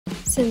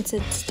Since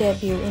its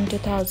debut in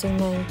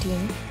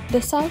 2019,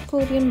 the South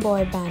Korean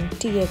boy band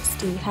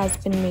TXT has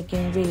been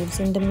making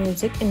waves in the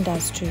music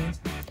industry.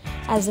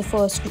 As the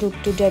first group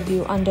to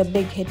debut under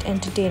Big Hit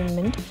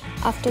Entertainment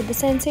after the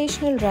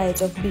sensational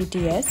rise of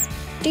BTS,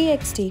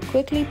 TXT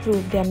quickly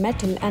proved their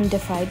mettle and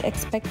defied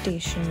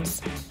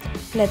expectations.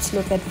 Let's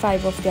look at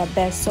 5 of their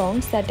best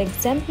songs that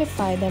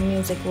exemplify their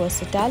music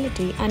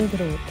versatility and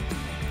growth.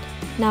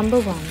 Number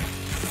 1.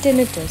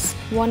 Tinnitus,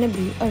 Wanna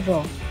Be a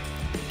Rock.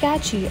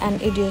 Catchy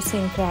and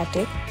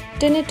idiosyncratic,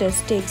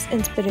 Tinnitus takes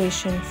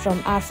inspiration from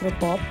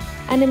Afropop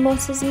and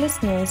immerses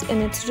listeners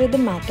in its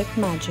rhythmatic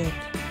magic.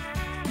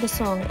 The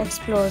song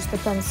explores the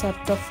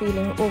concept of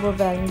feeling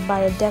overwhelmed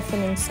by a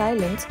deafening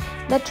silence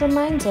that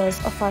reminds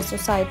us of our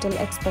societal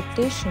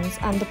expectations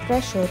and the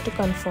pressure to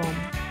conform.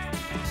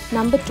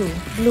 Number 2.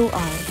 Blue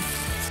Hour.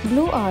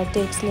 Blue Hour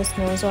takes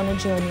listeners on a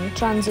journey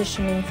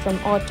transitioning from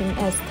autumn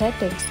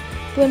aesthetics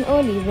to an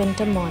early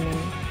winter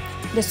morning.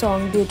 The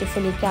song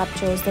beautifully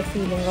captures the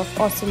feeling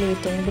of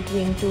oscillating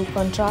between two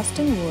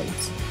contrasting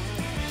worlds.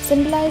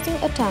 Symbolizing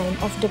a time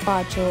of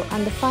departure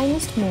and the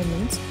finest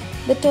moments,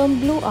 the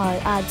term Blue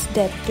Hour adds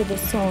depth to the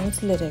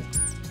song's lyrics.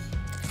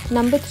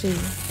 Number 3.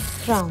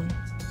 Crown.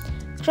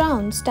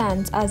 Crown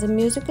stands as a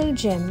musical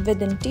gem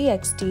within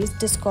TXT's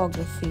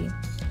discography.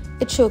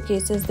 It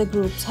showcases the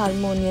group's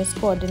harmonious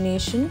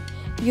coordination,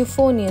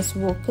 euphonious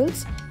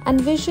vocals, and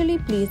visually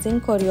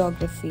pleasing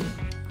choreography.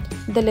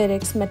 The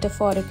lyrics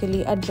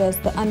metaphorically address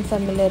the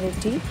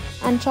unfamiliarity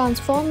and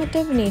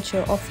transformative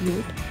nature of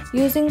youth,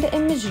 using the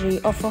imagery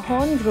of a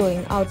horn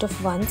growing out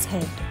of one's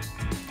head.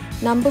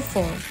 Number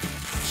 4.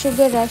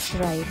 Sugar Rush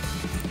Ride.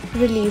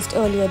 Released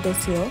earlier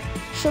this year,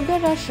 Sugar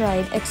Rush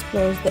Ride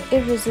explores the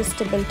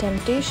irresistible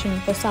temptation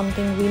for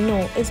something we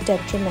know is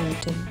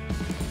detrimental.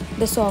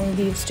 The song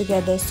weaves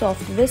together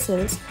soft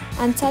whistles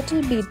and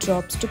subtle beat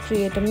drops to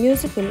create a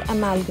musical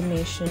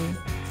amalgamation.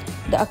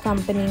 The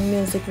accompanying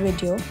music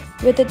video,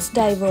 with its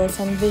diverse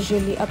and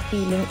visually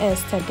appealing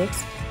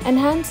aesthetics,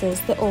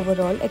 enhances the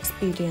overall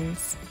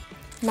experience.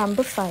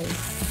 Number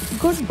 5.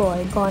 Good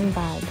Boy Gone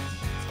Bad.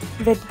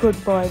 With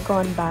Good Boy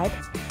Gone Bad,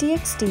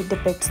 TXT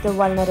depicts the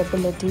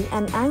vulnerability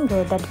and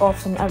anger that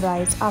often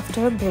arise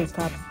after a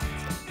breakup.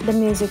 The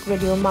music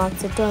video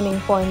marks a turning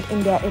point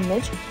in their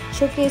image,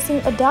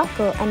 showcasing a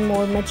darker and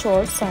more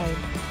mature side.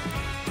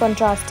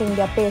 Contrasting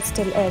their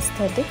pastel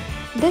aesthetic,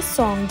 this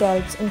song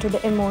delves into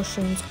the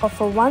emotions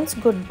of a once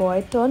good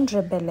boy turned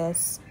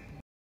rebellious.